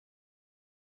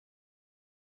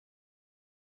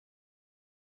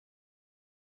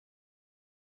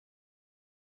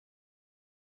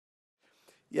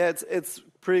Yeah, it's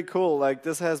pretty cool. Like,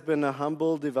 this has been a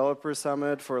humble developer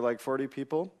summit for like 40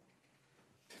 people.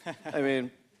 I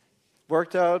mean,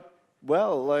 worked out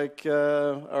well. Like,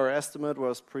 our estimate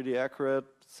was pretty accurate.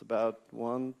 It's about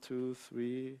 1, 2,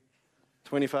 3,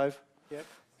 25. Yep.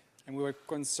 And we were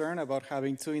concerned about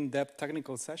having 2 in-depth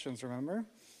technical sessions, remember?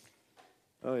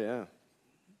 Oh, yeah.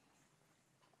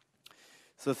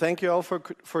 So thank you all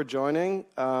for joining.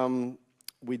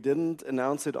 We didn't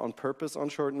announce it on purpose on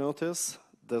short notice.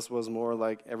 This was more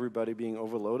like everybody being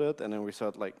overloaded, and then we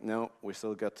thought, like, no, we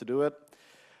still got to do it.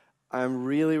 I'm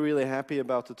really, really happy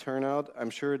about the turnout. I'm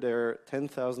sure there are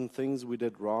 10,000 things we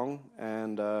did wrong,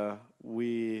 and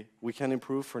we can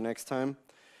improve for next time.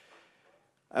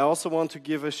 I also want to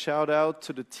give a shout out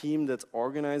to the team that's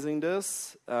organizing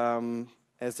this.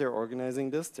 As they're organizing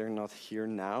this, they're not here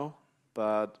now,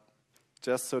 but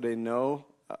just so they know,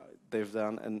 they've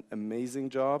done an amazing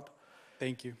job.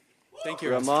 Thank you. Thank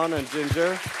you, Ramon and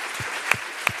Ginger.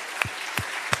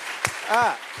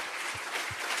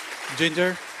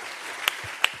 Ginger.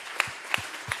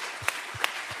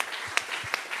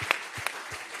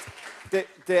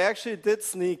 They actually did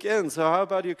sneak in, so how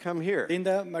about you come here?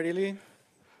 Linda, Marily.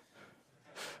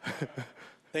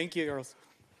 Thank you, girls.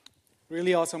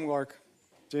 Really awesome work.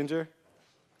 Ginger?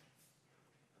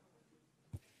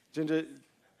 Ginger?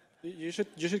 You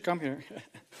should come here.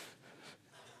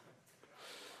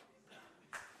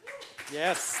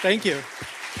 Yes, thank you.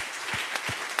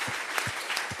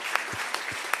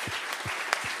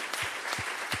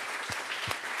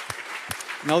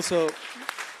 And also,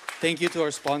 thank you to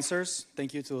our sponsors.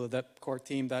 Thank you to that core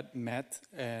team that met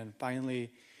and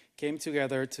finally came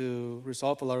together to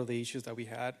resolve a lot of the issues that we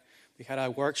had. We had a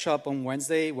workshop on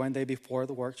Wednesday, one day before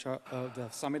the workshop, the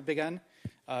summit began.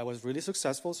 It was really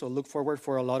successful, so look forward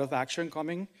for a lot of action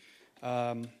coming.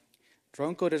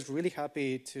 Drone Code is really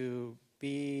happy to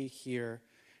be here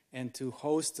and to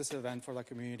host this event for the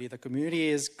community. The community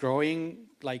is growing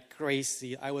like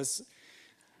crazy.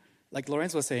 Like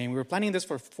Lawrence was saying, we were planning this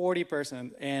for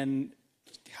 40%, and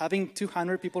having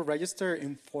 200 people register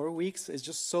in 4 weeks is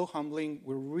just so humbling.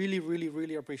 We really, really,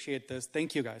 really appreciate this.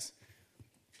 Thank you, guys.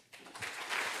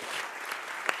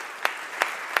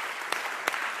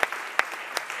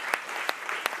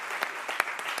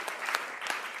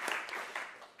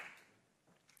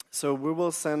 So we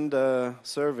will send a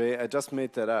survey. I just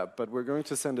made that up, but we're going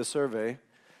to send a survey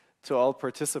to all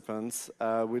participants.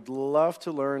 We'd love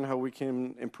to learn how we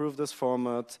can improve this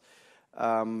format.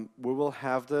 We will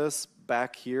have this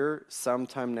back here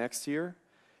sometime next year,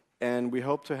 and we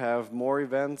hope to have more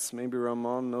events. Maybe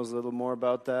Ramon knows a little more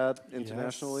about that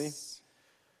internationally. Yes.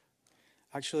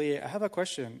 Actually, I have a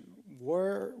question.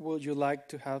 Where would you like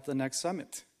to have the next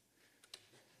summit?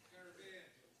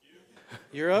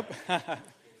 Europe?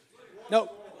 No,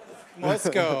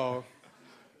 Moscow.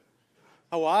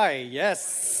 Hawaii,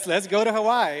 yes. Let's go to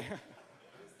Hawaii.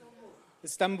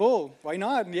 Istanbul, why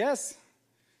not? Yes.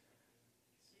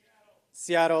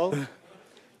 Seattle.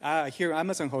 Here,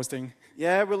 Amazon hosting.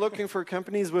 Yeah, we're looking for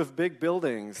companies with big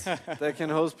buildings that can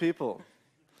host people.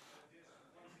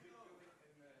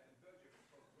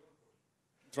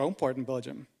 Droneport in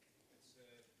Belgium.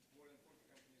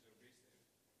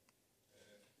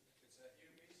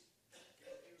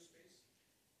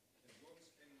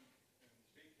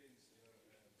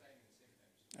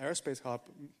 Aerospace hub.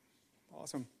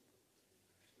 Awesome.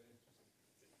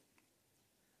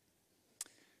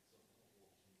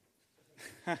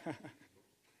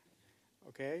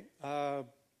 Okay.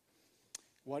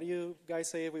 What do you guys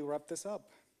say if we wrap this up?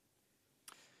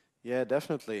 Yeah,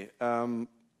 definitely.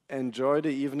 Enjoy the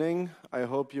evening. I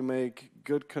hope you make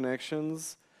good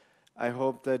connections. I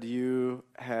hope that you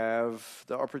have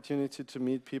the opportunity to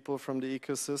meet people from the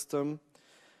ecosystem.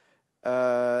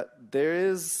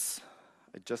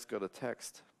 I just got a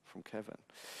text from Kevin.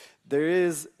 There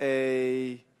is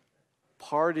a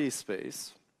party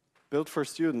space built for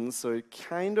students, so it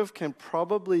kind of can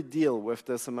probably deal with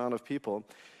this amount of people,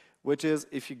 which is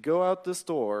if you go out this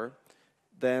door,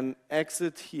 then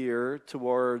exit here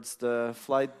towards the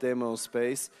flight demo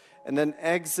space, and then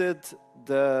exit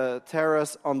the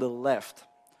terrace on the left.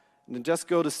 And then just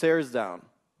go the stairs down.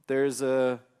 There's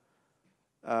a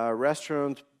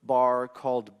restaurant bar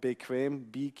called Bequem,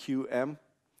 BQM,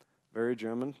 very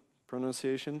German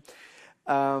pronunciation.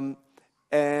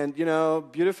 And, you know,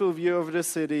 beautiful view over the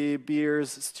city,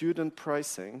 beers, student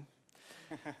pricing.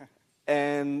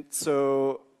 And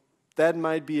so that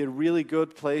might be a really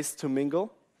good place to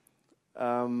mingle.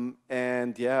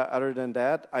 And yeah, other than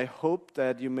that, I hope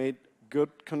that you made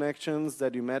good connections,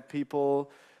 that you met people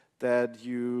that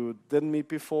you didn't meet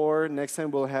before. Next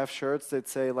time we'll have shirts that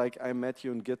say, like, I met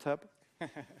you on GitHub.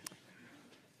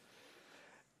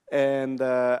 And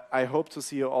I hope to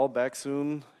see you all back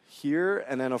soon here,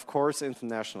 and then, of course,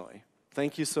 internationally.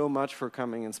 Thank you so much for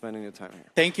coming and spending your time here.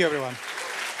 Thank you, everyone.